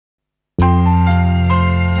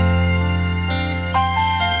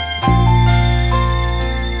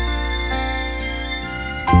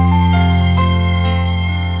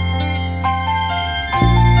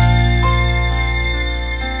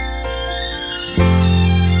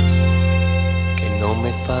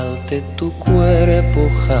me falte tu cuerpo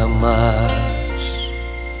jamás,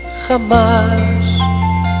 jamás,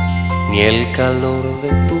 ni el calor de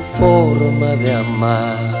tu forma de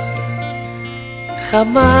amar,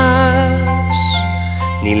 jamás,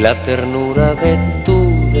 ni la ternura de tu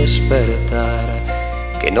despertar,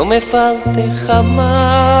 que no me falte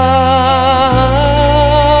jamás.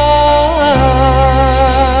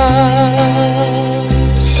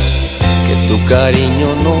 Tu cariño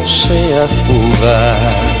no sea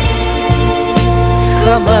fugaz,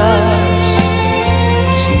 jamás,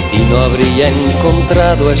 sin ti no habría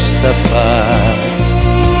encontrado esta paz,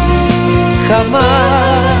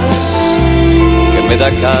 jamás, que me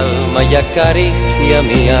da calma y acaricia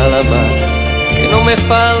mi alma, que no me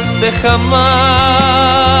falte jamás,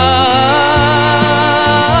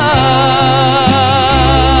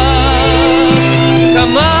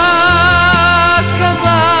 jamás,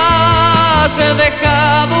 jamás he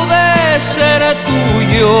dejado de ser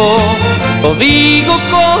tuyo, lo digo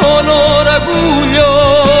con orgullo,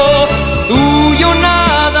 tuyo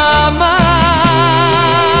nada más.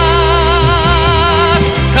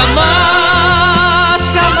 Jamás,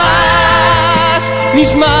 jamás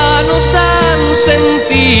mis manos han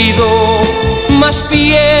sentido más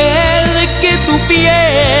piel que tu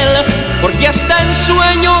piel, porque hasta en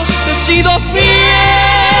sueños te he sido fiel.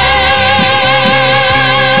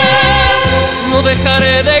 No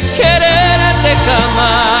dejaré de quererte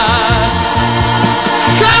jamás,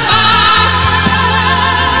 jamás.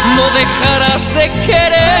 No dejarás de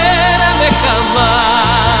quererme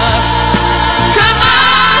jamás,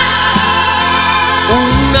 jamás.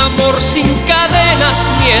 Un amor sin cadenas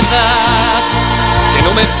ni edad, que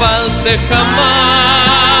no me falte jamás.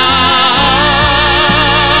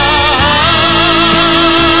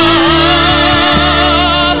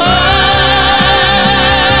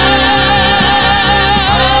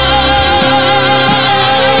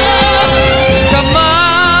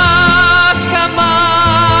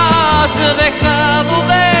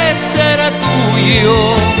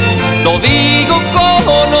 Lo digo con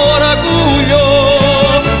orgullo,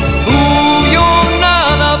 tuyo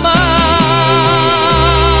nada más.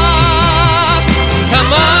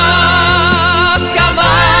 Jamás,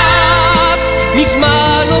 jamás mis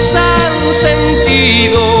manos han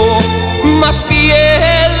sentido más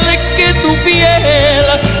piel que tu piel,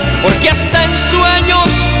 porque hasta en sueños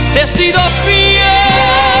te he sido fiel.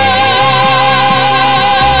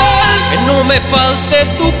 Que no me falte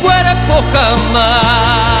tu cuerpo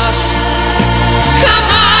jamás,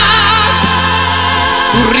 jamás,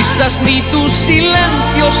 tus risas ni tus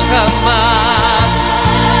silencios jamás,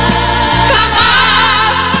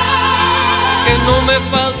 jamás, que no me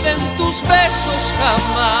falten tus besos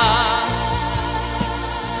jamás.